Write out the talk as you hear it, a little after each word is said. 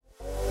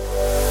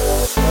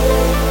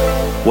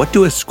What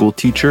do a school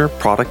teacher,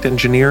 product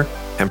engineer,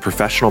 and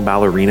professional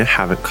ballerina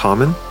have in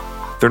common?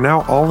 They're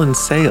now all in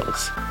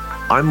sales.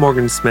 I'm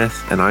Morgan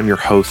Smith, and I'm your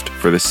host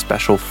for this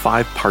special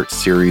 5-part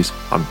series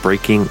on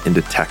breaking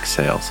into tech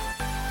sales.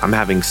 I'm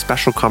having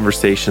special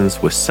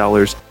conversations with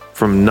sellers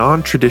from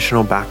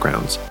non-traditional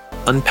backgrounds,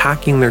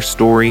 unpacking their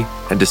story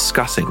and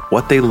discussing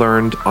what they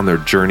learned on their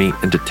journey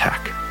into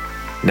tech.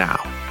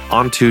 Now,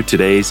 on to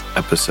today's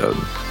episode.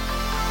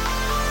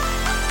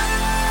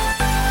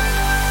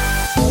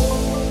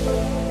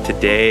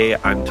 Today,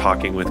 I'm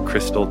talking with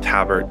Christyl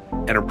Tabbert,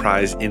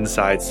 Enterprise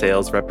Inside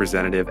Sales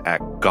Representative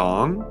at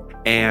Gong.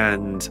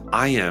 And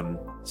I am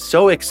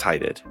so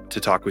excited to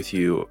talk with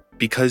you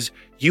because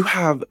you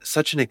have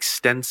such an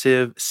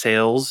extensive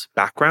sales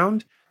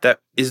background that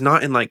is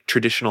not in like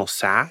traditional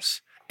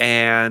SaaS.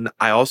 And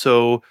I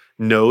also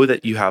know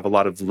that you have a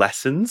lot of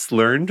lessons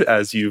learned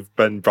as you've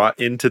been brought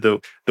into the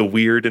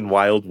weird and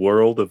wild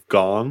world of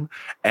Gong.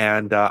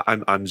 And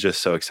I'm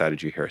just so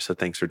excited you're here. So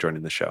thanks for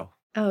joining the show.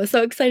 Oh,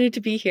 so excited to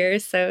be here.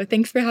 So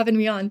thanks for having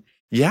me on.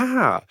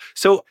 Yeah.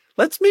 So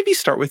let's maybe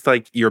start with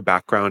like your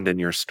background and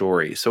your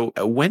story. So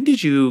when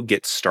did you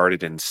get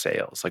started in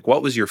sales? Like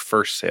what was your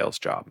first sales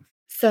job?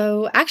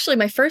 So actually,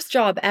 my first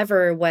job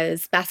ever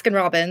was Baskin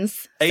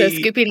Robbins. So Hey.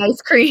 scooping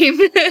ice cream.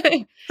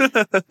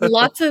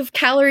 Lots of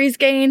calories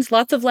gained,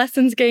 lots of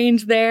lessons gained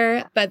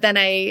there. But then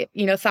I,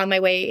 found my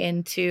way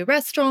into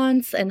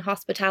restaurants and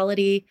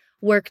hospitality,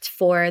 worked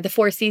for the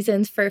Four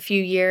Seasons for a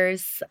few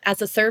years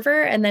as a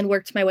server, and then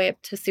worked my way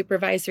up to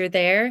supervisor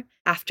there.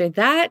 After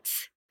that,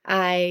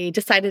 I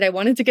decided I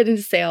wanted to get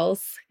into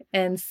sales.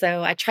 And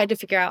so I tried to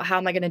figure out how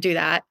am I going to do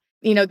that?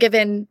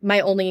 Given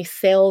my only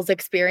sales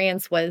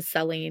experience was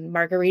selling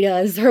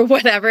margaritas or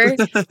whatever,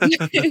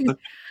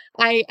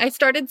 I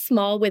started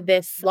small with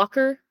this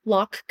locker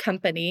lock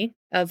company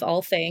of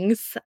all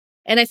things.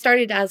 And I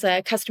started as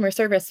a customer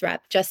service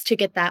rep just to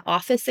get that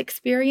office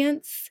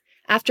experience.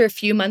 After a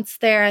few months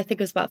there, I think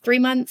it was about 3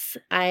 months,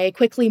 I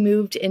quickly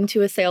moved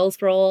into a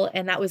sales role,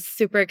 and that was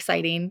super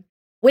exciting.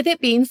 With it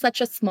being such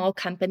a small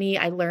company,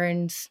 I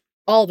learned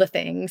all the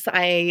things.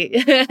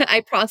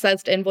 I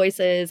processed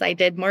invoices, I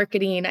did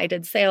marketing, I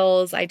did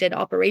sales, I did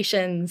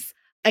operations,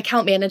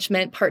 account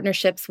management,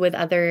 partnerships with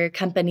other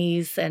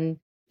companies, and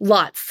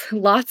lots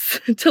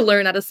to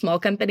learn at a small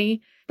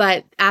company.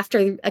 But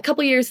after a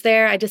couple years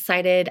there, I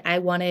decided I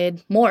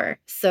wanted more.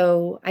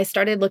 So I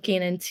started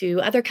looking into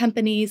other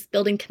companies,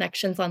 building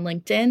connections on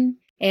LinkedIn.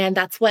 And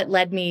that's what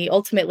led me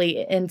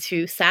ultimately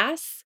into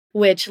SaaS,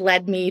 which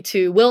led me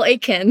to Will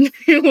Aitken,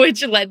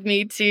 which led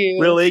me to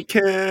Will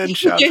Aitken,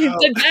 shout out.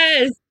 the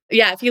best.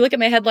 Yeah, if you look at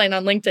my headline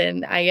on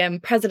LinkedIn, I am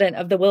president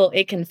of the Will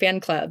Aitken fan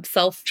club,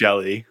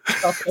 Jelly.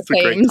 It's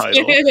a great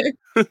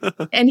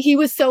title. And he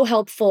was so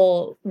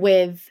helpful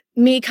with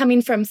me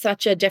coming from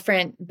such a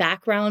different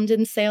background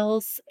in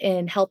sales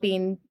and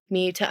helping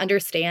me to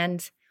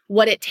understand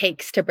what it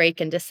takes to break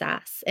into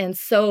SaaS. And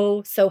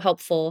so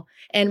helpful,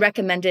 and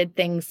recommended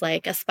things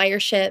like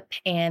Aspireship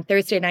and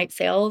Thursday Night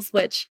Sales,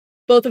 which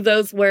both of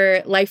those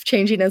were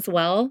life-changing as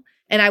well.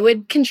 And I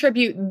would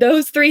contribute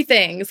those 3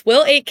 things.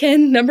 Will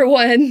Aitken, number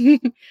 1,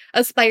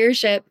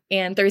 Aspireship,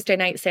 and Thursday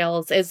Night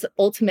Sales is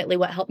ultimately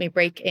what helped me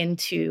break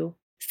into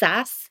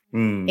SaaS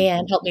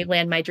and helped me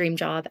land my dream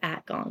job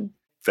at Gong.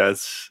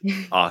 That's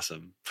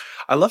awesome.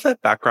 I love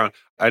that background.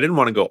 I didn't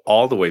want to go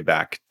all the way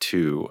back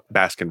to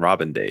Baskin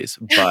Robbins days,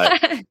 but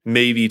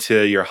maybe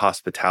to your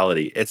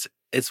hospitality.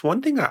 It's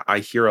one thing I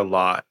hear a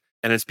lot.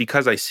 And it's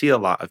because I see a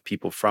lot of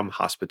people from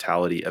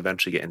hospitality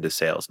eventually get into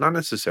sales, not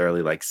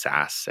necessarily like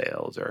SaaS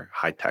sales or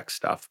high-tech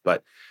stuff,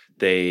 but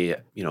they,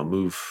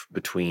 move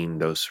between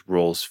those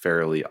roles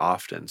fairly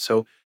often.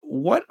 So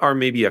what are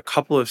maybe a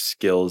couple of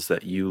skills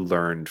that you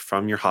learned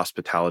from your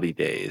hospitality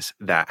days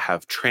that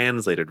have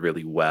translated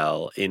really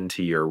well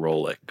into your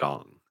role at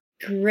Gong?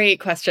 Great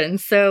question.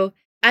 So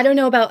I don't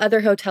know about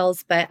other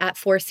hotels, but at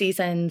Four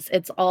Seasons,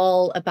 it's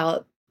all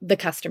about the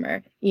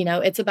customer.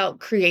 It's about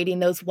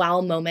creating those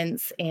wow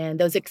moments and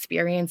those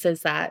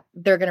experiences that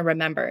they're going to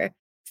remember.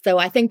 So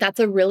I think that's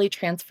a really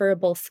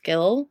transferable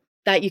skill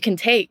that you can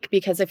take,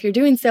 because if you're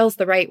doing sales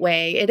the right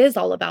way, it is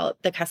all about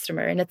the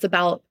customer, and it's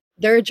about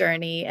their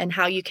journey and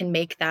how you can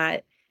make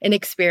that an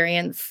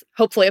experience,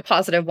 hopefully a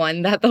positive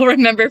one that they'll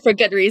remember for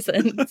good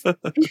reasons.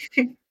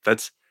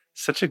 That's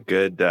such a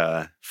good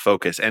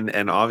focus.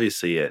 And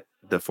obviously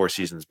the Four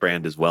Seasons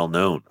brand is well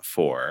known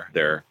for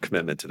their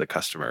commitment to the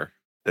customer.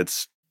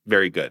 That's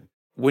very good.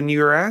 When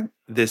you're at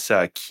this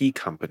key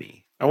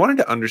company, I wanted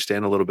to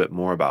understand a little bit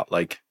more about,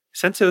 like,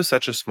 since it was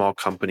such a small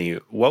company,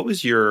 what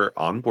was your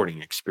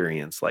onboarding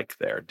experience like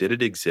there? Did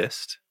it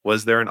exist?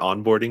 Was there an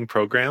onboarding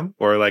program?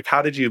 Or like,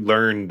 how did you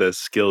learn the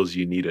skills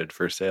you needed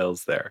for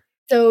sales there?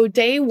 So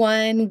day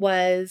one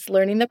was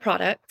learning the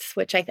products,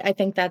 which I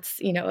think that's,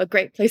 a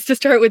great place to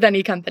start with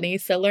any company.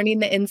 So learning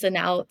the ins and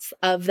outs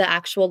of the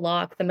actual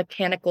lock, the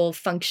mechanical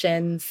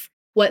functions,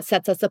 what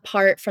sets us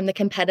apart from the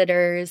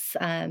competitors,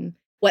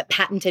 what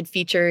patented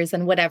features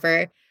and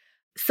whatever.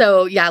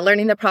 So yeah,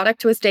 learning the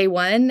product was day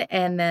one.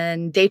 And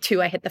then day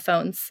two, I hit the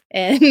phones.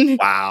 And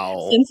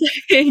Wow. since,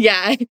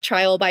 yeah,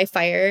 trial by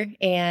fire.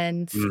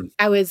 And Mm.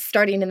 I was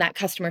starting in that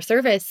customer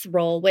service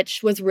role,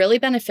 which was really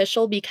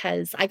beneficial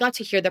because I got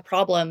to hear the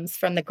problems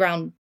from the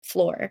ground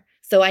floor.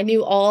 So I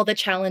knew all the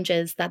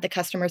challenges that the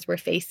customers were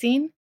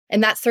facing.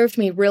 And that served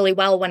me really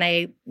well when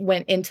I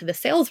went into the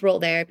sales role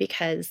there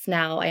because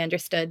now I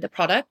understood the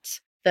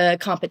product, the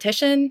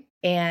competition,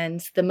 and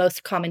the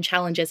most common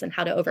challenges and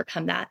how to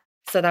overcome that.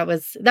 So that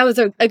was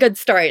a good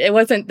start. It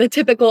wasn't the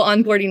typical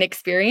onboarding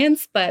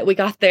experience, but we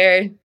got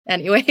there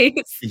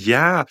anyways.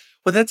 Yeah.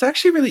 Well, that's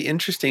actually really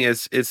interesting.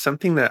 It's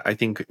something that I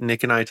think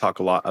Nick and I talk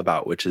a lot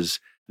about, which is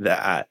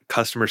that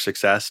customer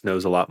success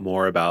knows a lot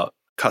more about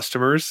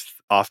customers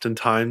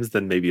oftentimes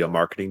than maybe a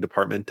marketing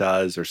department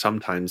does, or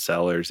sometimes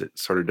sellers. It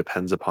sort of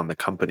depends upon the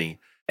company.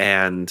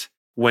 And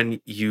when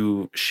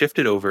you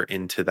shifted over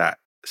into that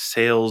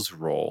sales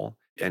role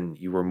and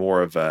you were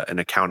more of an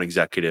account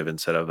executive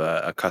instead of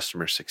a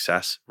customer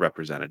success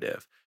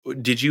representative,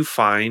 did you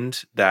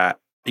find that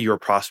your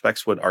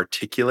prospects would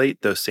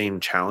articulate those same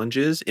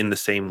challenges in the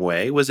same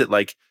way? Was it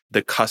like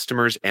the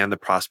customers and the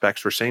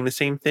prospects were saying the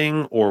same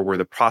thing, or were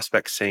the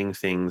prospects saying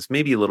things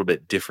maybe a little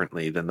bit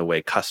differently than the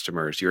way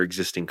customers, your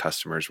existing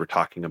customers, were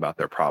talking about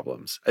their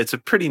problems? It's a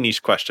pretty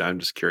niche question. I'm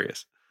just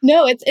curious.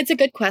 No, it's a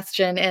good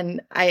question.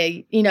 And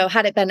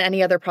had it been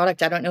any other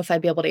product, I don't know if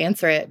I'd be able to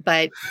answer it.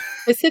 But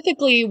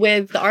specifically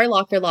with our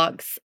locker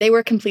locks, they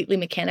were completely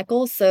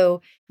mechanical.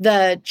 So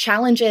the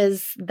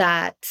challenges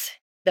that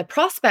the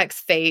prospects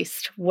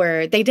faced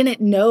were they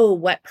didn't know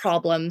what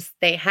problems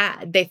they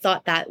had. They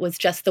thought that was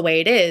just the way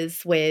it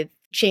is with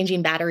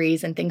changing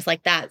batteries and things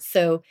like that.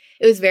 So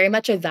it was very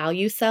much a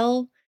value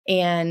sell.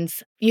 And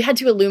you had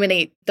to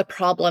illuminate the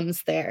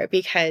problems there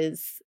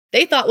because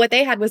they thought what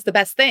they had was the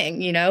best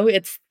thing.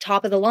 It's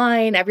top of the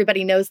line.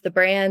 Everybody knows the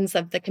brands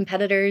of the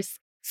competitors.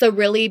 So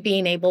really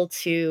being able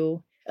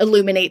to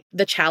illuminate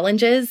the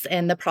challenges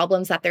and the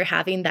problems that they're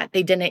having that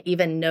they didn't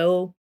even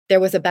know there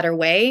was a better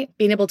way,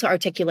 being able to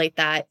articulate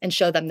that and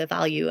show them the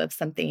value of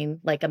something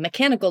like a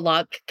mechanical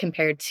lock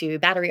compared to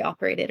battery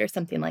operated or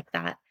something like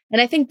that.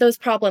 And I think those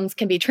problems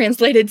can be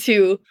translated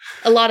to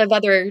a lot of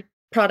other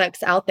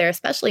products out there,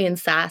 especially in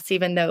SaaS,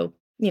 even though,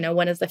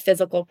 one is a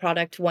physical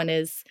product, one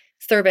is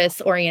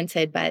service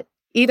oriented, but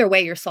either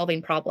way, you're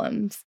solving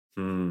problems.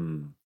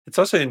 Hmm. It's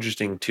also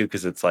interesting too,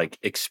 because it's like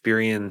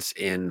experience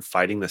in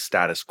fighting the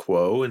status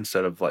quo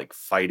instead of like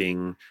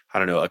fighting, I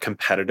don't know, a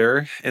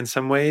competitor in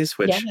some ways,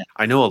 Yeah, which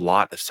I know a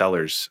lot of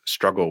sellers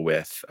struggle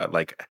with.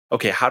 Like,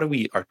 okay, how do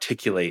we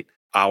articulate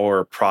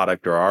our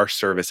product or our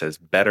service as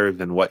better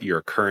than what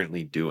you're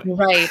currently doing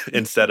right.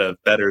 instead of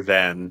better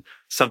than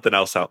something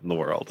else out in the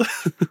world?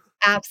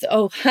 Absolutely.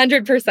 Oh,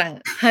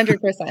 100%.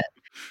 100%.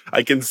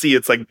 I can see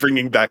it's like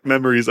bringing back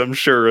memories, I'm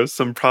sure, of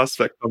some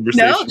prospect No,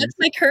 conversations. that's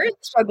my current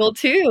struggle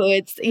too.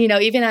 It's,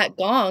 even at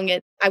Gong,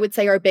 I would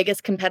say our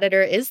biggest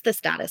competitor is the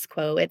status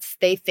quo.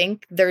 They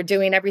think they're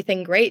doing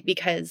everything great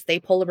because they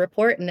pull a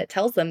report and it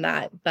tells them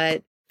that,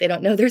 but they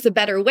don't know there's a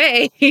better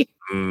way to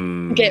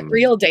get Mm.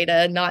 real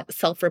data, not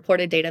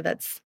self-reported data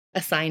that's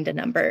assigned a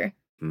number.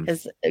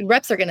 Because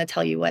reps are going to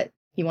tell you what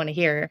you want to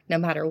hear no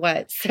matter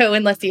what. So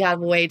unless you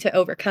have a way to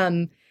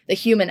overcome the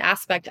human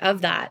aspect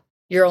of that,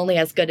 you're only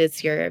as good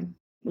as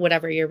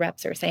whatever your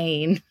reps are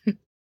saying.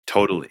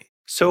 Totally.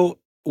 So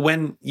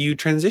when you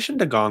transition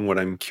to Gong, what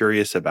I'm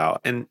curious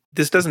about, and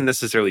this doesn't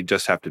necessarily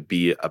just have to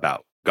be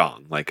about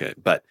Gong,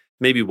 but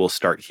maybe we'll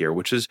start here,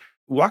 which is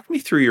walk me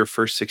through your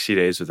first 60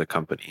 days with the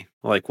company.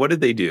 Like, what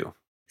did they do?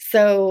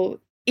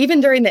 So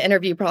even during the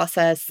interview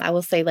process, I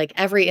will say like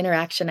every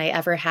interaction I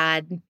ever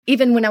had,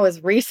 even when I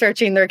was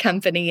researching their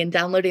company and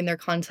downloading their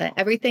content,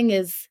 everything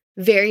is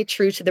very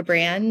true to the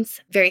brand,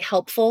 very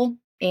helpful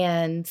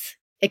and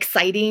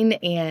exciting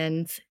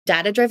and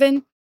data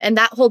driven. And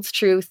that holds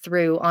true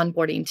through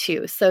onboarding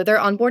too. So their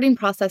onboarding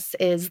process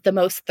is the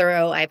most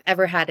thorough I've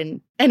ever had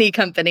in any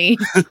company,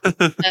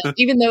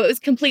 even though it was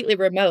completely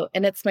remote.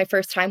 And it's my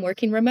first time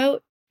working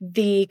remote.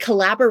 The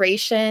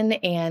collaboration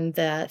and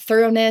the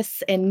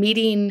thoroughness and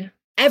meeting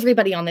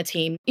everybody on the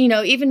team.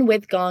 Even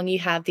with Gong, you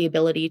have the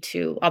ability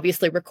to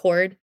obviously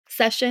record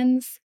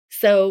sessions.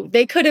 So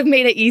they could have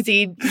made it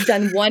easy,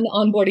 done one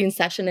onboarding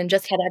session and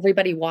just had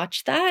everybody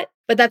watch that.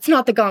 But that's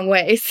not the Gong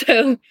way.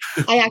 So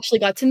I actually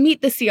got to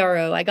meet the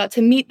CRO. I got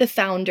to meet the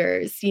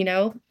founders.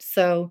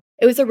 So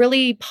it was a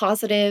really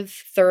positive,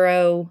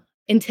 thorough,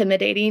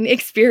 intimidating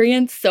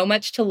experience. So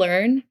much to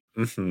learn.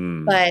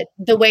 Hmm. But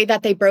the way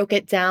that they broke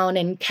it down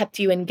and kept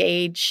you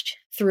engaged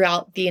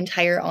throughout the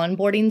entire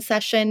onboarding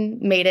session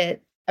made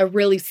it a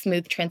really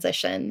smooth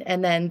transition.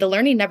 And then the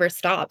learning never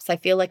stops. I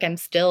feel like I'm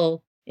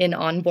still in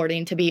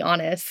onboarding, to be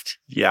honest,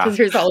 Yeah. because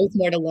there's always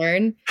more to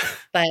learn.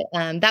 But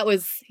that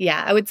was,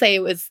 yeah, I would say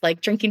it was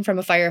like drinking from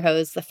a fire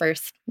hose the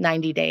first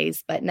 90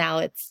 days. But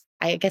now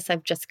I guess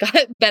I've just got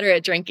better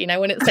at drinking. I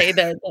wouldn't say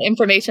the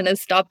information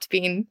has stopped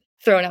being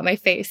thrown at my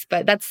face,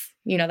 but that's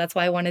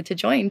why I wanted to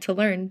join to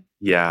learn.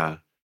 Yeah.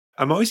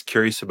 I'm always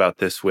curious about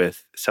this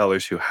with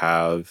sellers who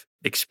have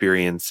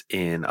experience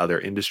in other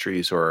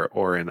industries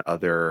or in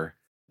other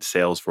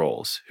sales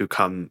roles who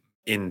come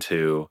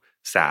into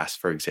SaaS,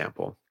 for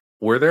example.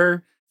 Were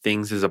there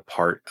things as a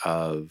part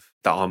of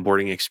the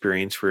onboarding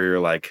experience where you're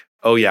like,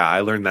 oh yeah,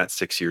 I learned that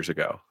 6 years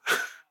ago?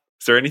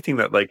 Is there anything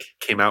that like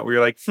came out where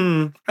you're like,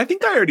 I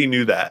think I already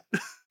knew that?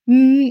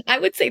 I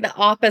would say the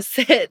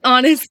opposite,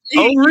 honestly.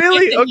 Oh,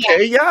 really? Yeah.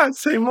 Okay. Yeah.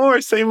 Say more.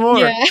 Say more.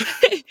 Yeah.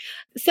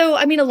 So,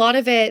 I mean, a lot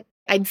of it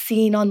I'd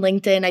seen on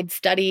LinkedIn. I'd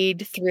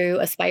studied through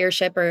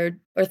Aspireship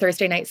or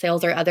Thursday Night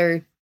Sales or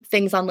other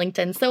things on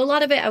LinkedIn. So a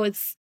lot of it I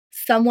was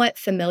somewhat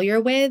familiar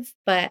with,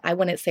 but I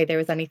wouldn't say there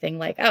was anything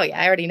like, oh yeah,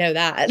 I already know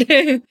that.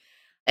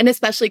 And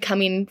especially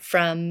coming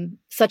from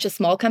such a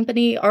small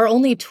company, our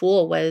only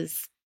tool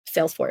was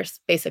Salesforce,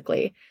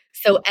 basically.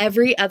 So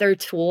every other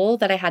tool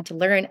that I had to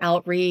learn,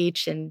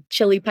 Outreach and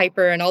Chili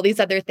Piper and all these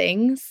other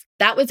things,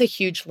 that was a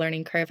huge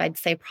learning curve. I'd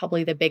say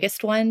probably the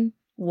biggest one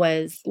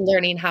was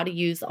learning how to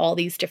use all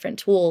these different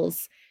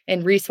tools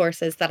and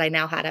resources that I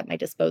now had at my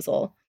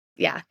disposal.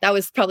 Yeah, that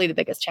was probably the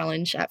biggest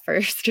challenge at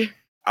first.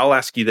 I'll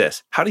ask you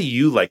this. How do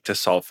you like to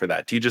solve for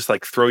that? Do you just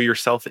like throw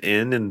yourself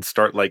in and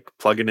start like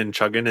plugging and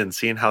chugging and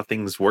seeing how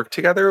things work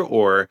together?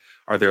 Or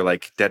are there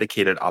like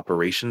dedicated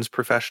operations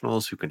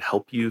professionals who can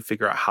help you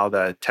figure out how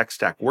the tech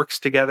stack works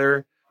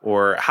together?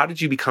 Or how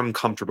did you become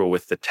comfortable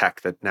with the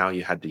tech that now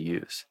you had to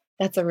use?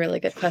 That's a really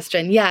good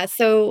question. Yeah.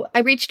 So I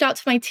reached out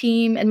to my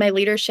team and my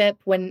leadership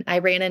when I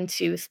ran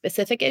into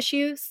specific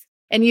issues,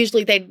 and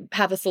usually they'd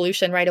have a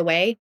solution right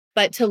away.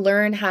 But to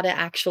learn how to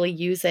actually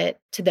use it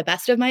to the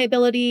best of my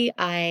ability,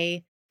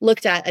 I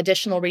looked at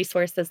additional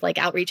resources like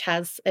Outreach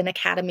has an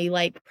academy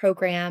like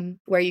program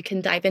where you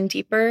can dive in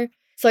deeper.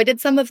 So I did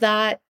some of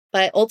that,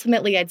 but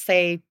ultimately I'd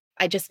say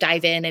I just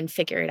dive in and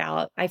figure it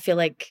out. I feel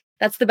like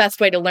that's the best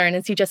way to learn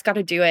is you just got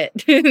to do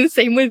it.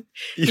 Same with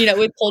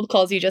with cold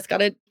calls, you just got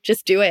to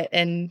just do it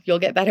and you'll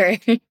get better.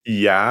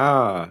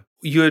 Yeah.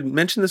 You had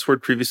mentioned this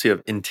word previously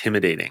of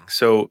intimidating.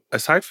 So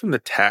aside from the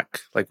tech,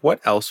 like what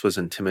else was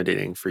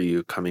intimidating for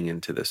you coming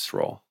into this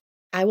role?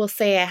 I will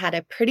say I had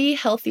a pretty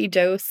healthy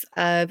dose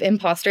of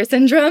imposter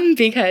syndrome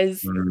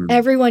because Mm.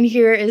 everyone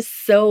here is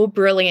so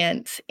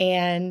brilliant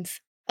and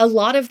a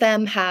lot of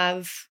them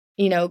have,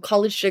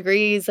 college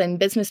degrees and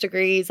business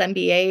degrees,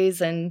 MBAs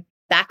and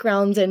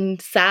backgrounds in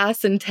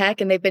SaaS and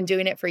tech, and they've been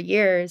doing it for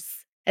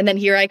years. And then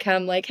here I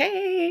come like,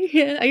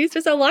 hey, I used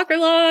to sell locker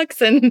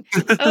locks and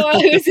oh,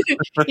 I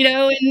was,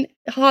 in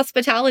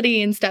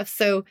hospitality and stuff.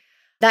 So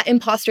that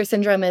imposter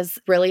syndrome is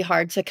really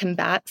hard to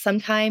combat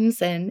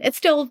sometimes, and it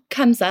still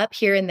comes up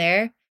here and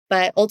there.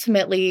 But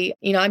ultimately,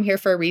 I'm here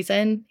for a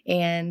reason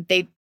and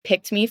they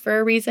picked me for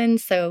a reason.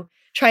 So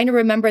trying to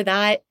remember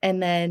that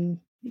and then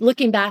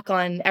looking back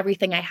on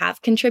everything I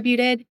have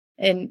contributed.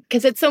 And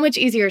because it's so much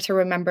easier to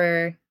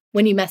remember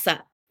when you mess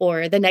up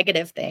or the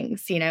negative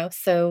things.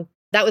 So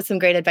that was some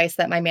great advice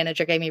that my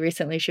manager gave me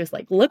recently. She was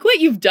like, look what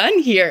you've done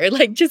here.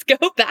 Like, just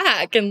go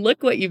back and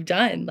look what you've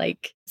done.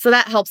 Like, so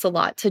that helps a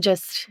lot to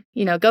just,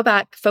 go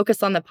back,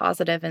 focus on the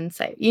positive and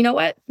say, you know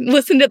what?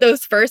 Listen to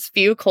those first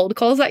few cold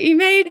calls that you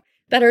made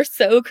that are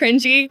so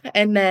cringy.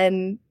 And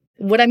then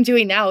what I'm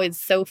doing now is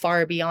so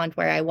far beyond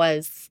where I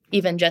was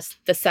even just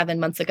the 7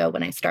 months ago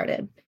when I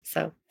started.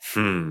 So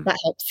that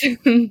helps.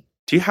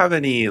 Do you have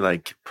any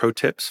like pro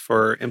tips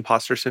for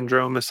imposter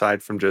syndrome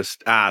aside from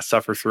just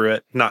suffer through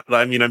it? Not,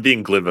 I mean, I'm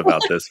being glib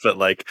about this, but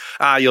like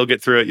you'll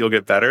get through it, you'll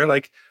get better.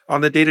 Like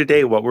on the day to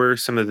day, what were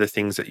some of the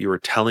things that you were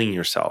telling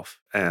yourself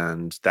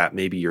and that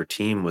maybe your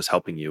team was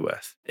helping you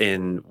with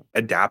in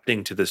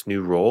adapting to this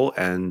new role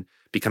and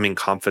becoming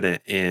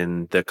confident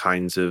in the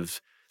kinds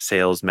of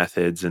sales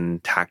methods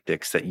and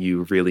tactics that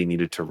you really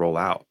needed to roll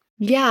out?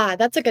 Yeah,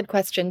 that's a good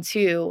question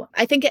too.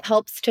 I think it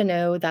helps to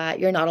know that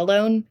you're not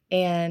alone.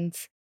 And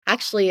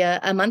actually,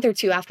 a month or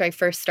two after I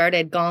first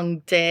started, Gong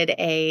did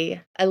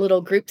a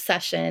little group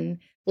session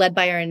led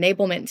by our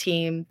enablement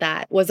team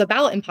that was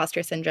about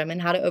imposter syndrome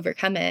and how to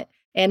overcome it.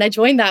 And I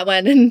joined that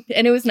one. And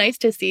it was nice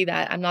to see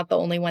that I'm not the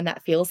only one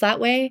that feels that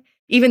way,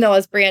 even though I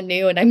was brand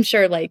new. And I'm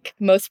sure like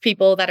most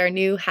people that are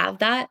new have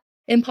that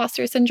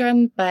imposter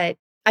syndrome. But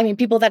I mean,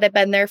 people that have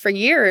been there for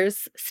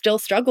years still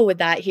struggle with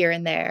that here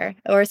and there,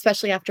 or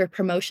especially after a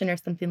promotion or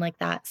something like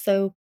that.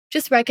 So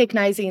just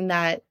recognizing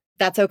that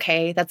that's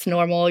okay, that's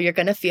normal. You're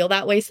going to feel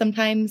that way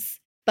sometimes,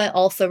 but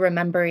also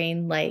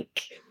remembering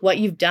like what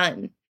you've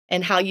done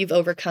and how you've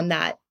overcome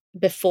that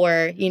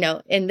before,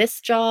 in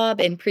this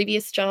job, in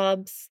previous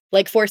jobs,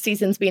 like Four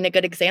Seasons being a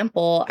good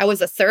example. I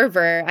was a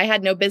server. I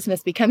had no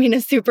business becoming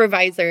a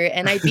supervisor,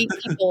 and I beat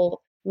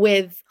people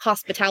with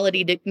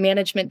hospitality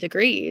management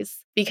degrees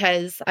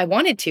because I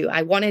wanted to.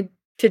 I wanted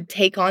to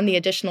take on the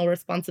additional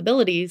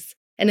responsibilities.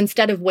 And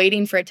instead of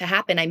waiting for it to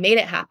happen, I made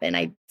it happen.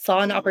 I saw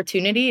an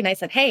opportunity and I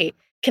said, hey,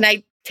 can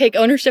I take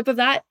ownership of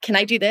that? Can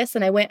I do this?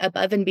 And I went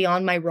above and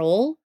beyond my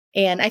role.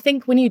 And I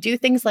think when you do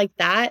things like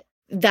that,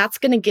 that's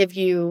going to give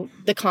you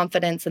the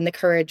confidence and the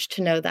courage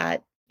to know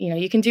that,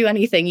 you can do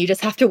anything. You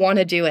just have to want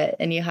to do it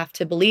and you have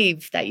to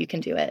believe that you can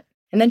do it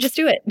and then just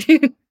do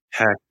it.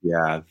 Heck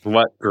yeah.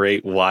 What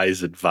great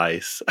wise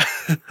advice.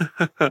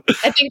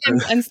 I think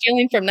I'm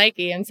stealing from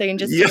Nike. I'm saying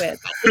just Yeah. do it.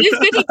 It is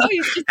good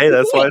advice. Just Hey, do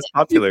that's why it's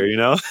popular, you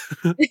know?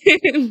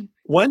 it.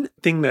 One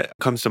thing that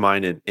comes to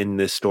mind in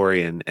this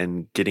story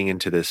and getting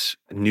into this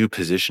new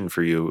position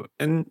for you,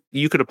 and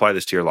you could apply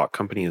this to your law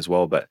company as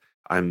well, but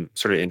I'm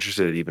sort of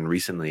interested even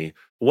recently.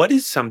 What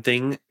is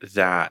something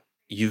that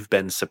you've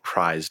been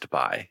surprised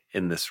by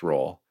in this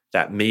role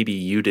that maybe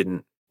you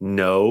didn't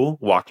know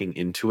walking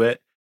into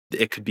it?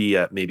 It could be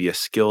maybe a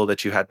skill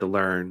that you had to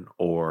learn,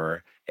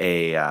 or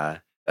a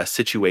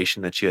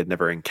situation that you had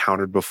never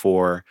encountered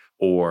before,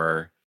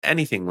 or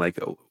anything like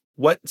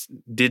what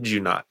did you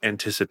not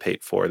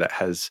anticipate for that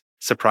has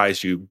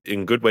surprised you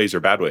in good ways or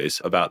bad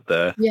ways about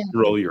the Yeah.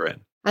 role you're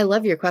in? I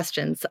love your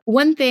questions.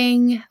 One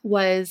thing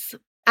was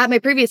at my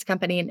previous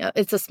company,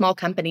 it's a small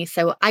company,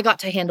 so I got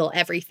to handle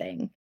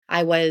everything.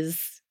 I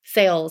was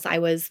sales, I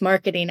was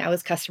marketing, I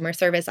was customer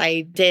service.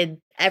 I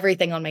did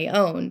everything on my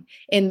own.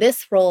 In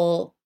this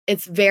role,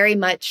 it's very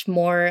much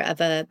more of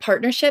a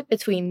partnership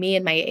between me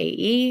and my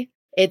AE.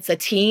 It's a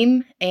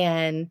team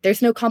and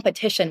there's no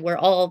competition. We're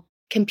all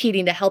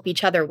competing to help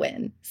each other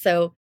win.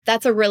 So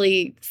that's a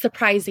really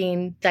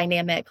surprising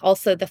dynamic.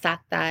 Also, the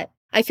fact that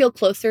I feel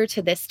closer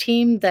to this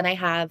team than I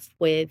have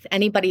with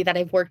anybody that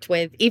I've worked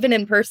with, even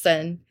in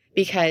person,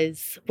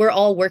 because we're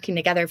all working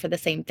together for the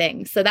same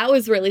thing. So that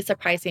was really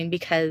surprising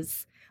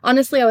because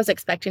honestly, I was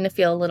expecting to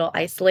feel a little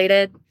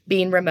isolated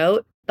being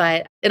remote,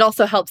 but it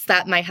also helps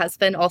that my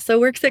husband also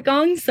works at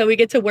Gong. So we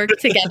get to work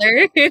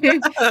together.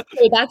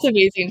 So that's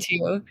amazing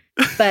too.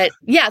 But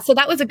yeah, so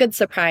that was a good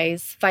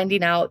surprise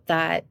finding out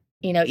that,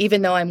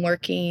 even though I'm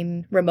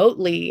working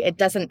remotely, it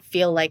doesn't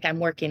feel like I'm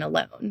working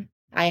alone.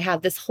 I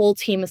have this whole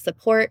team of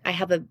support. I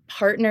have a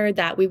partner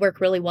that we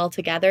work really well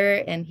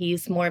together, and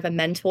he's more of a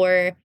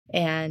mentor,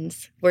 and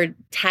we're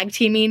tag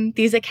teaming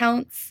these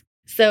accounts.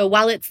 So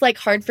while it's like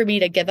hard for me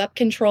to give up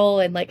control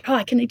and like, oh,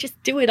 I can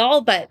just do it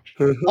all, but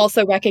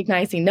also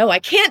recognizing, no, I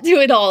can't do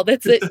it all.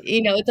 It's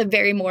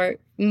a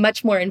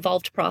much more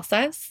involved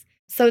process.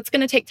 So it's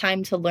going to take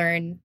time to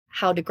learn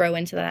how to grow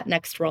into that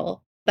next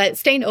role. But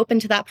staying open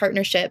to that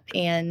partnership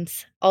and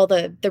all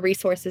the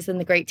resources and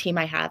the great team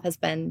I have has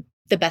been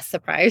the best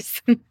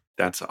surprise.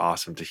 That's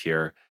awesome to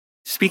hear.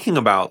 Speaking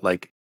about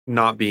like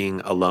not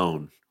being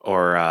alone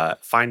or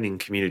finding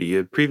community, you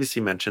had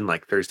previously mentioned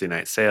like Thursday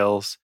night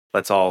sales.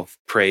 Let's all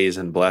praise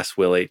and bless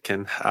Will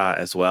Aitken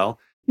as well.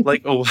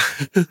 Like, oh,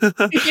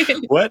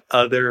 what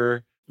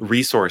other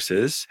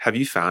resources have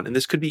you found? And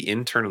this could be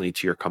internally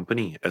to your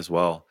company as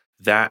well,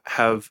 that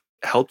have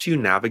helped you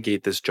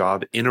navigate this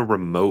job in a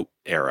remote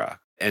era.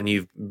 And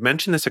you've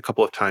mentioned this a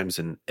couple of times,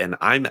 and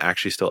I'm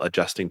actually still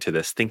adjusting to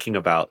this, thinking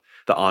about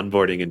the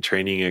onboarding and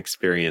training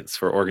experience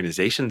for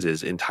organizations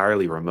is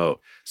entirely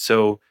remote.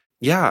 So,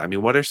 yeah, I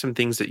mean, what are some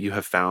things that you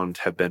have found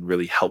have been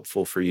really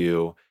helpful for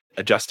you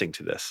adjusting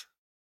to this?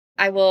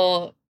 I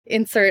will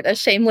insert a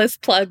shameless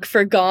plug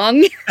for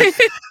Gong.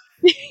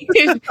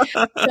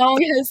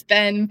 Gong has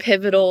been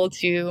pivotal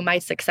to my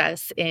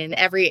success in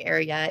every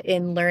area,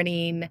 in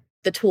learning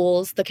the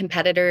tools, the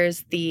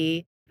competitors,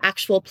 the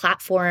actual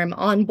platform,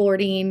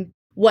 onboarding,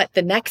 what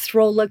the next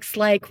role looks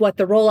like, what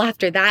the role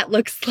after that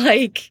looks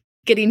like,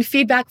 getting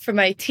feedback from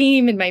my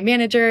team and my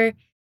manager,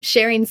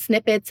 sharing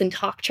snippets and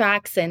talk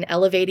tracks and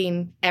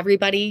elevating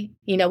everybody.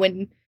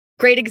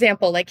 Great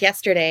example, like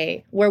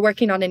yesterday, we're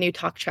working on a new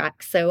talk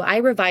track. So I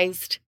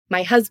revised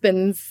my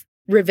husband's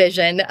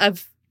revision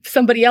of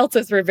somebody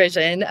else's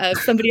revision of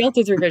somebody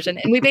else's revision.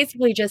 And we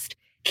basically just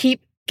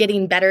keep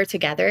getting better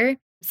together.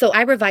 So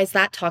I revised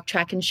that talk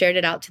track and shared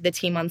it out to the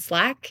team on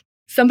Slack.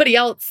 Somebody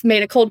else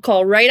made a cold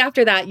call right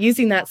after that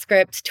using that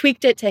script,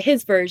 tweaked it to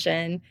his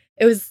version.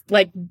 It was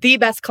like the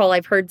best call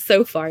I've heard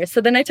so far.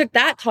 So then I took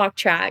that talk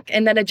track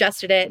and then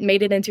adjusted it,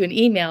 made it into an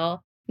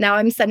email. Now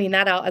I'm sending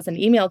that out as an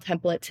email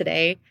template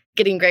today,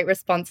 getting great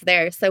response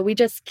there. So we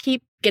just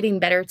keep getting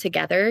better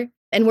together.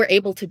 And we're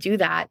able to do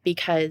that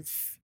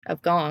because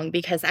of Gong,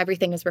 because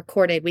everything is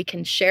recorded. We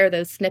can share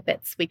those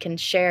snippets. We can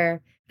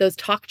share those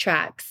talk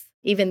tracks,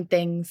 even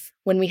things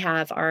when we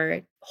have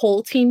our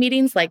whole team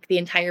meetings, like the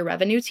entire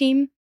revenue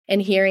team,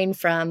 and hearing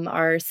from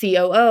our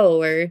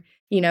COO or,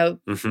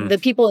 Hmm. the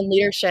people in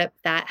leadership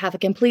that have a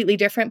completely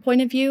different point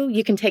of view.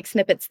 You can take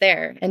snippets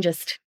there and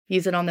just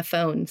use it on the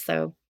phone.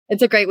 So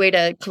it's a great way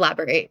to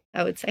collaborate,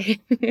 I would say.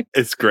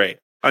 It's great.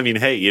 I mean,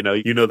 hey, you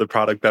know the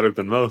product better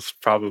than most,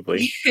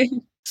 probably.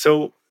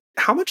 So,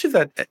 how much of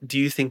that do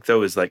you think,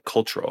 though, is like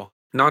cultural?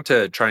 Not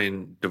to try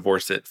and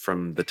divorce it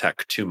from the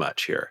tech too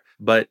much here,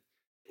 but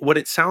what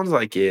it sounds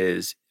like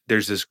is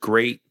there's this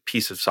great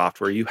piece of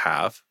software you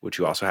have, which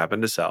you also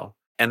happen to sell,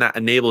 and that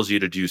enables you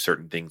to do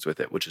certain things with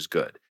it, which is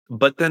good.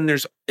 But then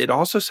it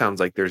also sounds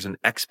like there's an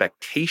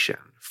expectation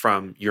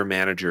from your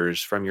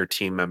managers, from your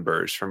team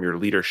members, from your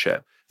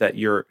leadership that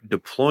you're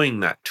deploying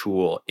that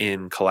tool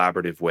in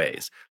collaborative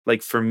ways.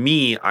 Like for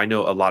me, I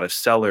know a lot of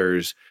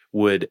sellers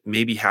would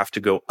maybe have to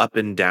go up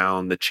and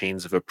down the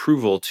chains of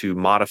approval to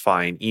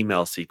modify an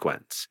email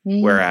sequence.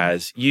 Mm.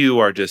 Whereas you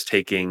are just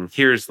taking,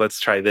 let's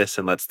try this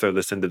and let's throw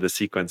this into the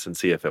sequence and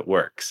see if it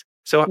works.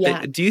 So,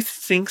 Yeah. do you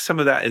think some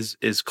of that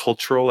is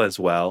cultural as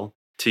well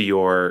to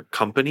your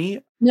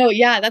company? No,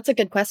 yeah, that's a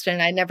good question.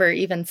 I never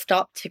even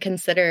stopped to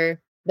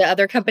consider the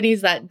other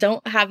companies that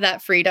don't have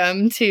that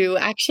freedom to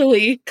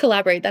actually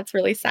collaborate. That's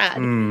really sad.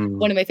 Mm,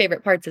 One of my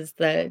favorite parts is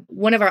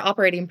one of our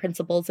operating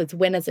principles is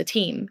win as a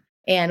team.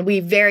 And we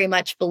very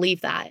much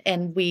believe that.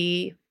 And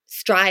we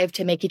strive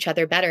to make each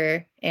other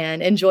better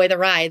and enjoy the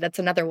ride. That's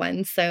another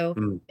one. So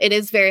mm. it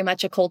is very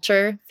much a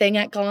culture thing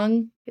at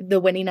Gong, the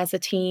winning as a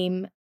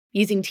team,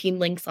 using team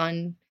links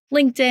on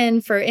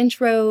LinkedIn for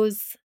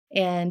intros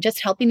and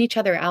just helping each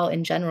other out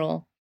in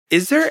general.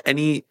 Is there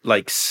any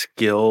like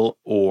skill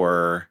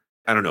or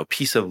I don't know,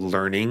 piece of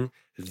learning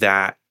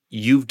that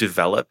you've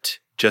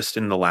developed just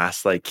in the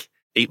last like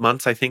 8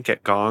 months, I think,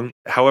 at Gong,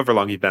 however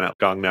long you've been at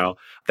Gong now,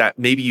 that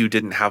maybe you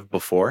didn't have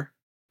before?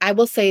 I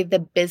will say the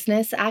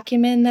business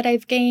acumen that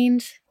I've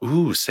gained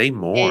Ooh, say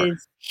more.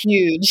 is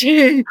huge.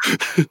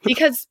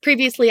 Because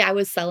previously I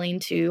was selling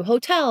to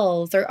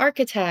hotels or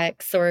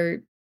architects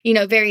or,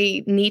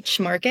 very niche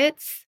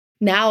markets.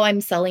 Now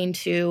I'm selling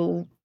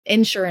to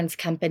insurance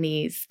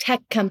companies,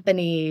 tech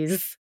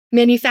companies,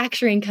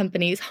 manufacturing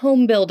companies,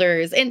 home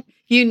builders, and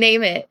you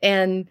name it.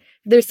 And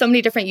there's so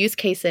many different use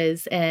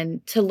cases.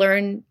 And to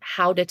learn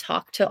how to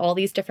talk to all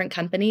these different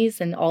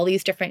companies and all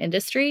these different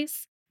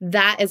industries,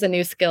 that is a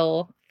new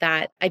skill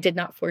that I did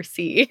not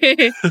foresee.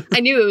 I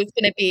knew it was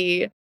going to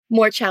be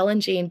more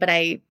challenging, but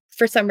I,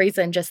 for some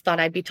reason, just thought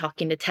I'd be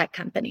talking to tech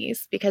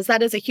companies because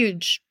that is a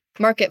huge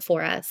market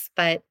for us.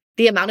 But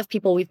the amount of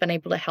people we've been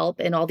able to help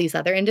in all these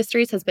other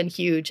industries has been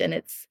huge. And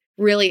it's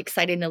really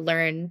exciting to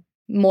learn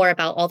more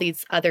about all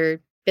these other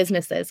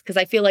businesses because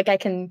I feel like I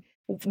can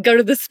go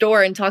to the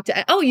store and talk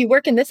to, oh, you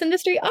work in this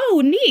industry?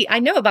 Oh, neat. I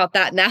know about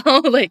that now.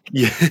 Like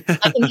Yeah.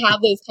 I can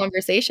have those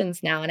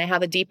conversations now and I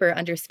have a deeper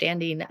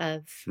understanding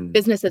of Hmm.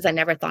 businesses I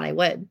never thought I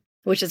would,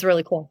 which is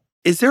really cool.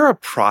 Is there a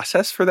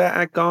process for that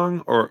at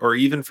Gong or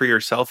even for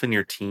yourself and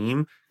your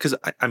team? Because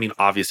I mean,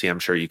 obviously, I'm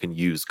sure you can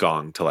use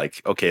Gong to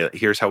like, okay,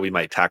 here's how we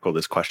might tackle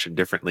this question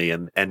differently,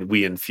 and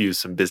we infuse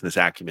some business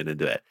acumen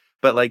into it.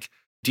 But like,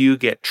 do you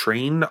get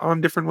trained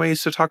on different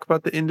ways to talk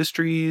about the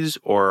industries,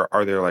 or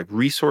are there like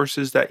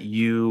resources that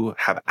you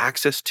have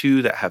access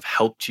to that have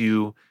helped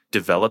you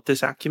develop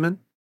this acumen?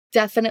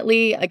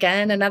 Definitely,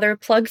 again, another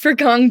plug for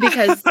Gong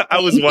because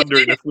I was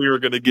wondering if we were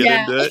going to get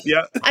yeah. into it.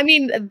 Yeah. I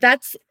mean,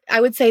 I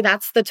would say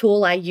that's the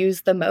tool I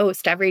use the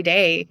most every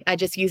day. I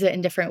just use it in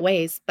different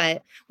ways,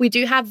 but we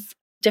do have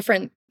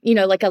different,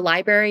 like a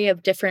library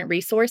of different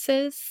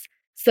resources.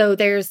 So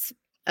there's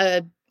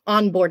a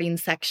onboarding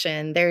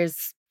section,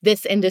 there's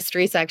this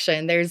industry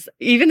section, there's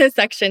even a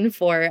section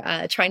for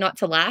try not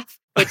to laugh,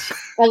 which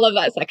I love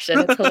that section.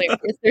 It's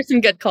hilarious. There's some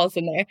good calls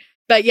in there.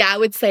 But yeah, I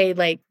would say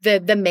like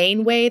the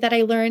main way that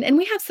I learn, and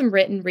we have some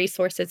written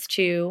resources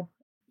too,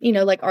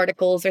 like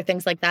articles or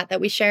things like that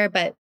we share.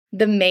 But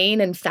the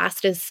main and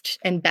fastest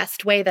and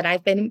best way that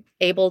I've been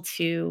able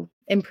to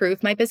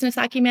improve my business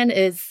acumen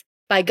is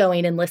by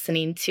going and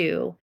listening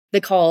to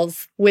the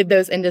calls with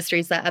those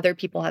industries that other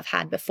people have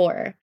had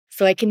before.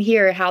 So I can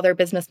hear how their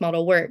business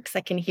model works.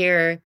 I can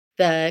hear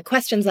the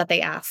questions that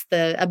they ask,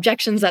 the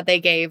objections that they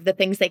gave, the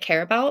things they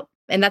care about.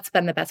 And that's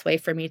been the best way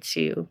for me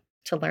to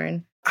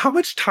learn. How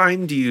much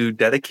time do you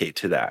dedicate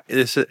to that?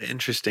 It's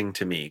interesting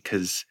to me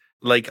because,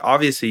 like,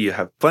 obviously you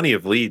have plenty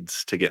of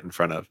leads to get in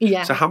front of. So,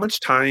 Yeah. how much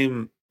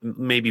time,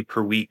 maybe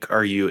per week,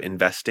 are you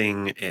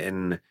investing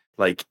in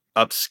like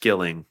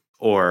upskilling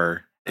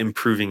or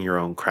improving your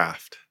own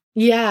craft?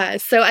 Yeah.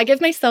 So I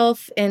give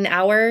myself an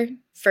hour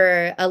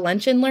for a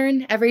lunch and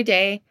learn every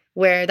day,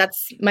 where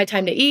that's my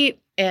time to eat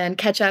and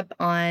catch up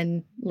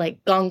on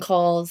like gong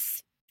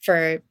calls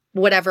for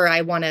whatever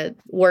I want to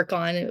work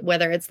on,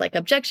 whether it's like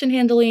objection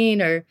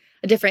handling or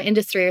a different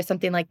industry or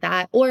something like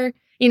that. Or,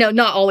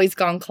 not always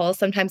gong calls.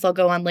 Sometimes I'll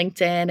go on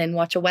LinkedIn and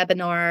watch a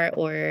webinar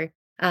or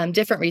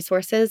different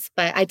resources,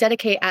 but I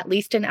dedicate at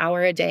least an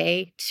hour a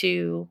day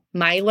to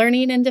my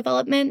learning and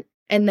development.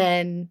 And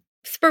then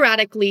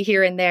sporadically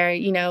here and there,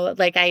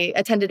 like I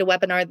attended a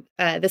webinar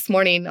this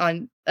morning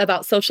on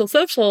about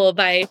social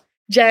by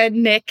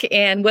Jen, Nick,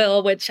 and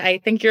Will, which I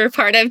think you're a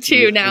part of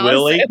too now. So,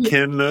 Willie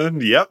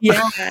can, yep.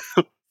 yeah.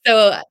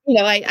 So,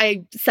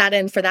 I sat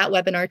in for that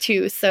webinar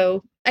too.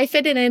 So I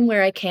fit it in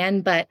where I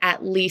can, but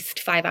at least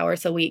 5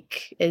 hours a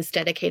week is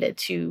dedicated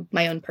to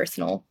my own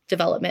personal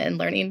development and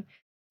learning.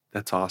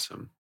 That's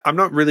awesome. I'm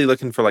not really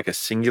looking for like a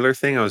singular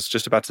thing. I was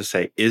just about to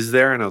say, is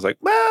there? And I was like,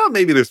 well,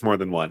 maybe there's more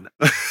than one.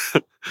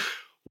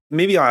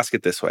 Maybe I'll ask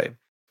it this way.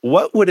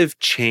 What would have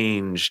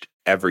changed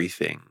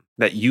everything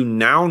that you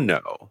now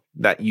know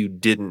that you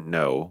didn't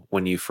know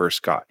when you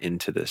first got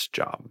into this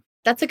job?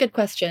 That's a good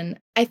question.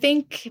 I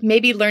think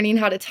maybe learning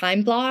how to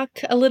time block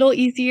a little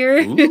easier.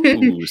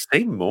 Ooh,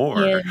 say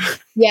more. And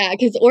yeah,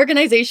 because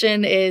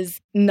organization is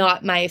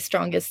not my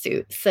strongest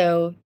suit.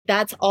 So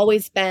that's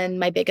always been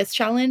my biggest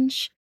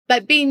challenge.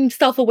 But being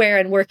self aware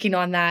and working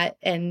on that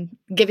and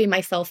giving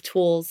myself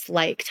tools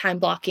like time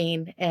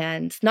blocking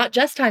and not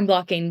just time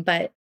blocking,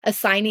 but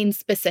assigning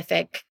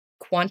specific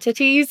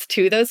quantities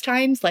to those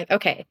times. Like,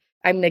 okay,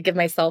 I'm going to give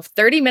myself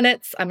 30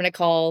 minutes. I'm going to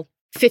call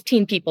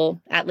 15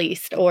 people at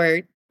least,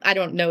 or I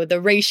don't know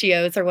the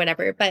ratios or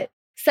whatever, but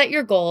set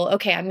your goal.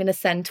 Okay, I'm going to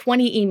send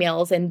 20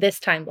 emails in this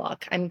time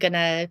block. I'm going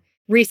to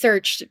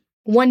research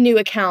one new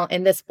account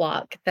in this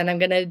block. Then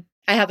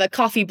I have a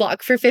coffee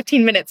block for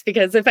 15 minutes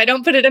because if I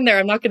don't put it in there,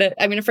 I'm going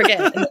to forget.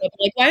 And then I'll be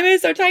like, why am I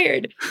so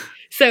tired?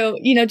 So,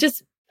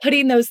 just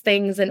putting those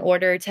things in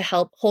order to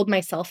help hold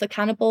myself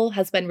accountable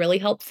has been really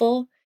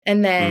helpful.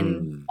 And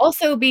then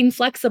also being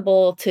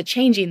flexible to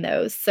changing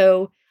those.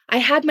 So I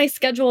had my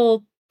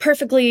schedule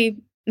perfectly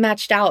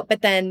matched out,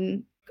 but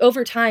then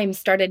over time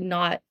started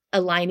not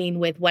aligning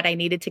with what I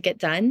needed to get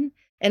done.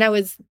 And I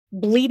was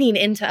bleeding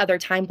into other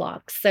time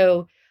blocks.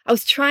 So I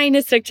was trying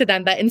to stick to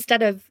them, but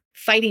instead of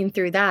fighting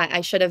through that,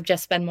 I should have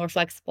just been more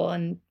flexible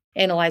and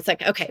analyzed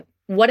like, okay,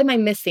 what am I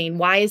missing?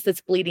 Why is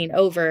this bleeding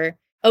over?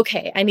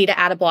 Okay, I need to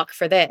add a block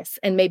for this.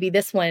 And maybe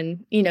this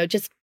one,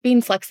 just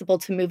being flexible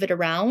to move it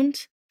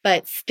around,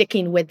 but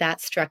sticking with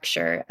that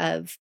structure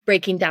of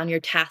breaking down your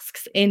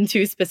tasks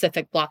into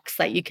specific blocks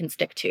that you can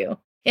stick to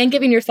and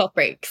giving yourself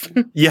breaks.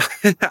 Yeah,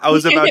 I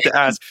was about to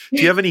ask,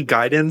 do you have any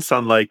guidance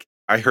on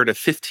I heard a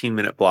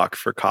 15-minute block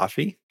for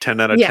coffee, 10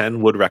 out of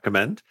 10 would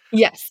recommend.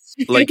 Yes.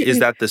 Is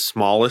that the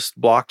smallest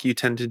block you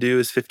tend to do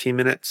is 15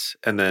 minutes?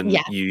 And then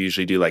you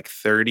usually do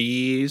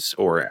 30s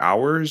or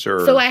hours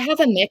or? So I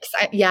have a mix.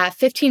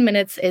 15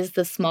 minutes is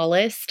the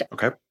smallest.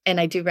 Okay. And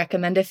I do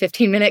recommend a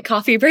 15-minute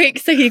coffee break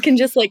so you can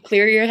just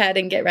clear your head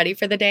and get ready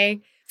for the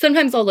day.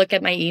 Sometimes I'll look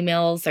at my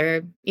emails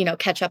or,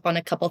 catch up on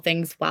a couple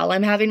things while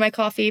I'm having my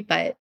coffee,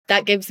 but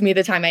that gives me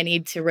the time I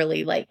need to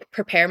really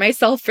prepare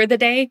myself for the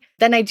day.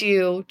 Then I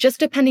do, just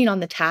depending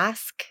on the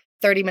task,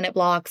 30-minute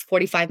blocks,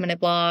 45-minute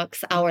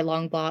blocks,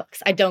 hour-long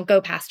blocks. I don't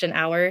go past an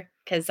hour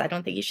because I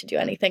don't think you should do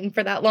anything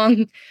for that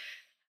long.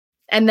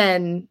 And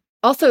then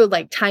also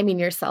timing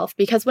yourself,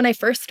 because when I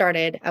first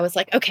started, I was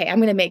like, okay, I'm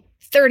going to make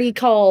 30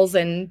 calls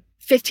in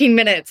 15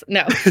 minutes.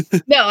 No,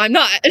 I'm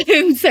not.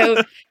 And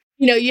so,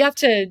 you have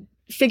to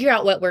figure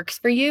out what works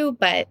for you,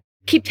 but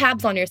keep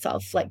tabs on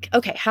yourself.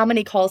 Okay, how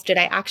many calls did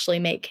I actually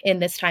make in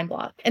this time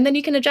block? And then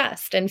you can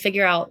adjust and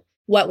figure out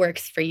what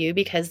works for you,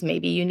 because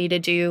maybe you need to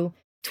do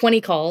 20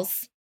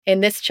 calls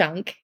in this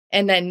chunk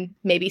and then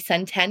maybe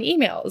send 10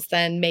 emails,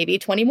 then maybe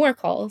 20 more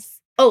calls.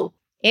 Oh,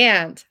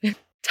 and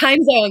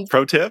time zones.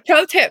 Pro tip.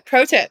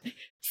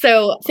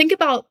 So think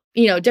about,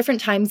 different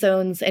time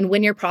zones and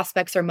when your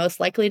prospects are most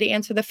likely to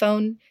answer the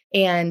phone,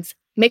 and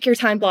make your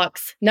time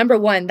blocks. Number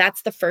one,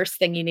 that's the first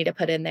thing you need to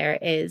put in there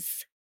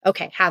is,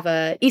 okay, have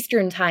a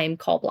Eastern time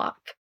call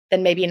block.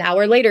 Then maybe an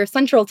hour later,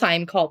 Central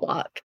time call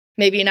block.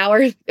 Maybe an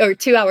hour or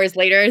 2 hours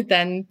later,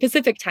 then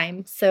Pacific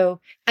time. So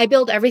I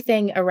build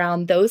everything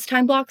around those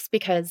time blocks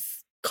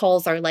because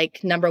calls are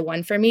number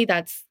one for me.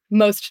 That's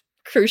most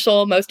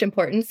crucial, most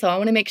important. So I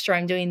want to make sure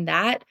I'm doing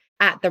that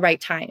at the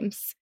right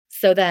times.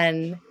 So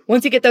then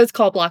once you get those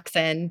call blocks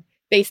in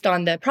based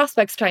on the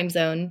prospect's time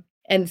zone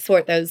and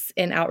sort those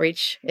in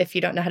Outreach, if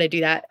you don't know how to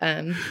do that,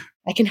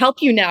 I can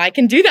help you now. I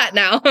can do that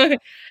now.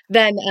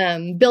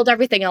 Then build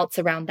everything else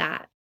around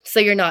that, so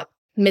you're not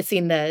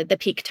missing the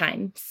peak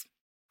times.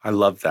 I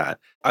love that.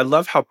 I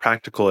love how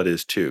practical it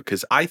is too,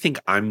 because I think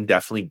I'm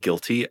definitely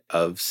guilty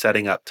of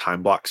setting up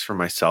time blocks for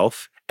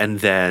myself, and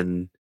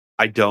then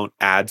I don't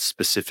add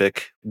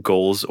specific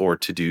goals or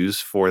to-dos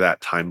for that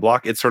time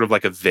block. It's sort of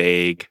like a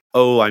vague,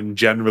 I'm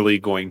generally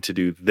going to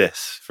do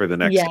this for the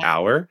next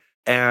hour.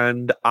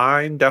 And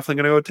I'm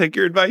definitely going to go take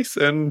your advice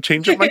and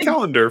change up my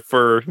calendar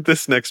for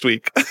this next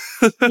week.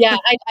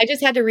 I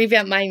just had to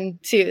revamp mine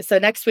too. So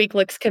next week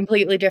looks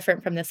completely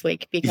different from this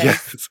week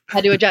because I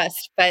had to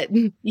adjust. But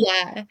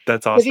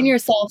that's awesome. Giving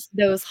yourself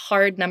those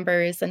hard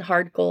numbers and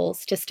hard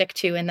goals to stick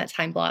to in that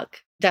time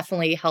block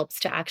definitely helps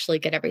to actually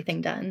get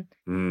everything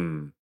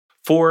done.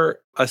 For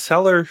a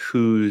seller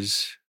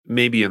who's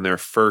maybe in their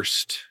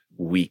first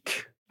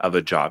week of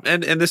a job,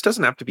 and this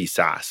doesn't have to be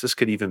SaaS, this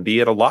could even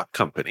be at a lock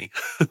company.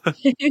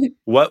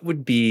 What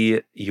would be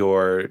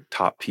your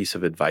top piece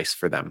of advice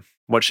for them?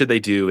 What should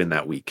they do in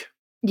that week?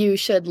 You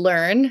should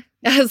learn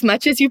as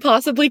much as you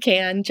possibly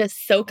can.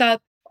 Just soak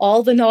up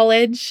all the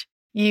knowledge.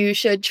 You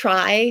should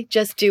try,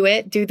 just do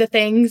it, do the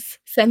things,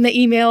 send the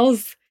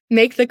emails,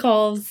 make the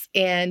calls,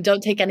 and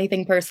don't take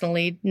anything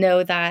personally.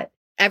 Know that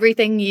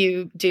everything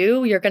you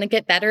do, you're going to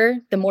get better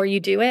the more you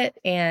do it.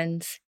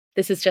 And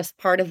this is just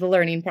part of the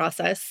learning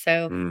process.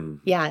 So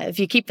if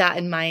you keep that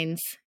in mind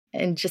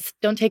and just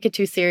don't take it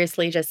too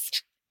seriously,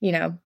 just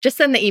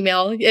send the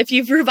email. If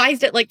you've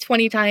revised it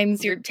 20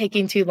 times, you're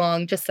taking too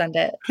long, just send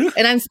it.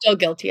 And I'm still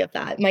guilty of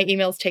that. My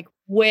emails take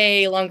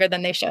way longer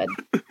than they should.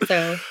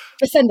 So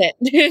just send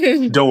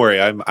it. Don't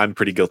worry, I'm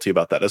pretty guilty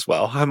about that as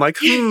well. I'm like,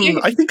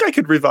 I think I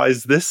could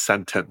revise this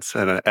sentence,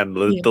 and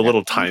the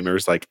little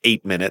timer's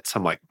 8 minutes.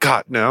 I'm like,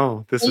 God,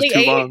 no, this Only is too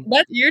 8? long.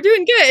 You're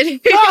doing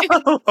good.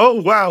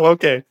 Oh, wow,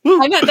 okay.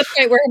 Woo. I'm at the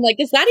point where I'm like,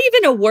 is that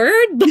even a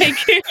word?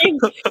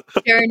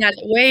 Staring at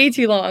it way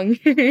too long.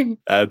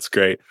 That's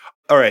great.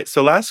 All right,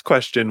 so last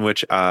question,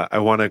 which I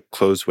want to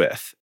close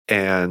with,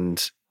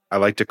 and I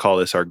like to call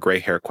this our gray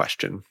hair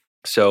question.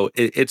 So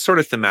it's sort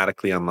of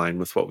thematically in line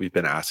with what we've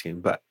been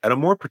asking, but at a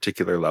more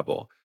particular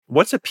level,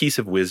 what's a piece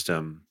of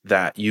wisdom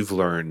that you've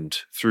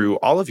learned through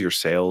all of your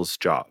sales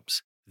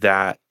jobs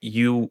that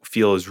you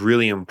feel is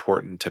really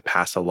important to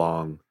pass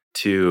along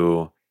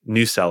to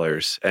new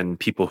sellers and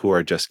people who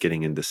are just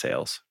getting into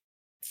sales?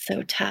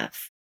 So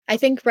tough. I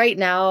think right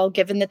now,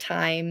 given the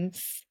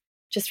times,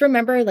 just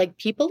remember, like,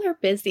 people are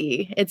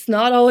busy. It's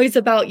not always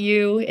about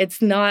you.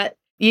 It's not,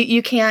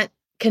 you can't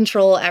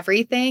control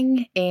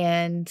everything.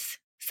 And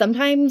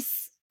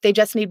sometimes they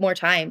just need more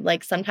time.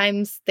 Like,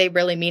 sometimes they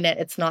really mean it.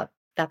 It's not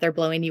that they're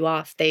blowing you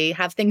off. They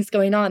have things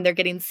going on. They're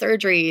getting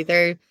surgery.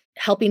 They're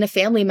helping a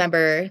family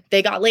member.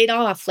 They got laid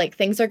off. Like,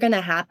 things are going to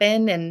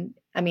happen. And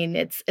I mean,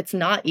 it's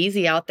not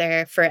easy out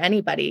there for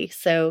anybody.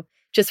 So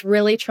just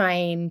really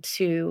trying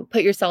to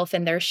put yourself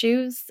in their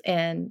shoes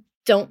and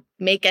don't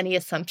make any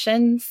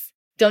assumptions.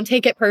 Don't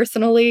take it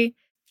personally.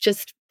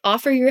 Just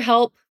offer your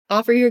help,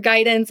 offer your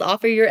guidance,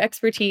 offer your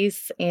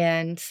expertise,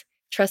 and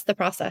trust the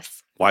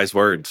process. Wise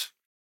words.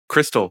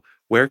 Christyl,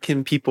 where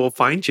can people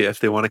find you if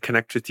they want to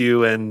connect with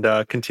you and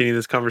continue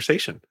this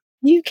conversation?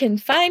 You can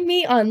find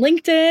me on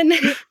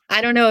LinkedIn.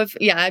 I don't know if,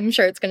 I'm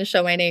sure it's going to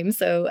show my name.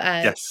 So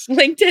Yes.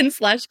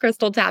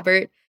 LinkedIn/Christyl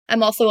Tabbert.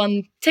 I'm also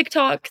on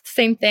TikTok,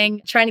 same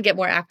thing, trying to get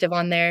more active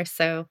on there.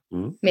 So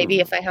maybe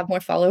if I have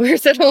more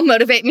followers, it'll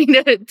motivate me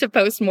to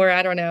post more.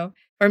 I don't know.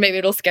 Or maybe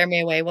it'll scare me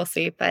away. We'll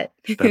see. But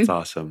that's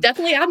awesome.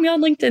 Definitely add me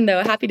on LinkedIn,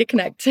 though. Happy to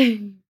connect.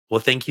 Well,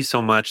 thank you so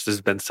much. This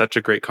has been such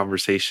a great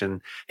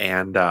conversation.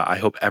 And I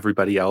hope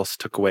everybody else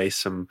took away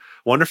some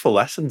wonderful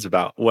lessons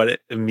about what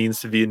it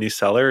means to be a new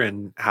seller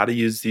and how to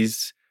use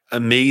these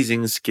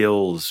amazing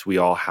skills we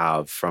all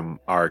have from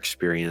our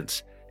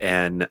experience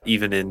and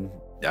even in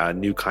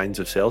new kinds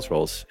of sales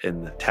roles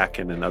in tech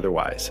and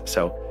otherwise.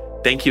 So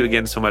thank you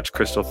again so much,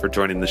 Christyl, for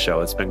joining the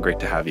show. It's been great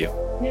to have you.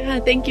 Yeah,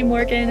 thank you,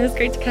 Morgan. It was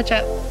great to catch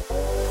up.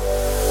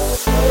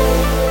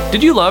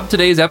 Did you love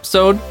today's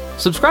episode?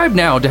 Subscribe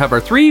now to have our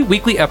 3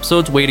 weekly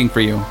episodes waiting for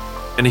you.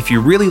 And if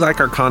you really like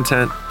our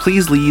content,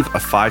 please leave a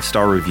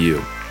 5-star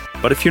review.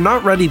 But if you're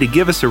not ready to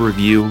give us a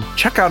review,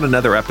 check out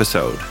another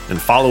episode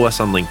and follow us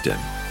on LinkedIn.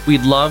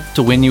 We'd love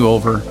to win you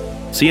over.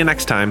 See you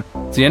next time.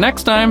 See you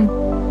next time.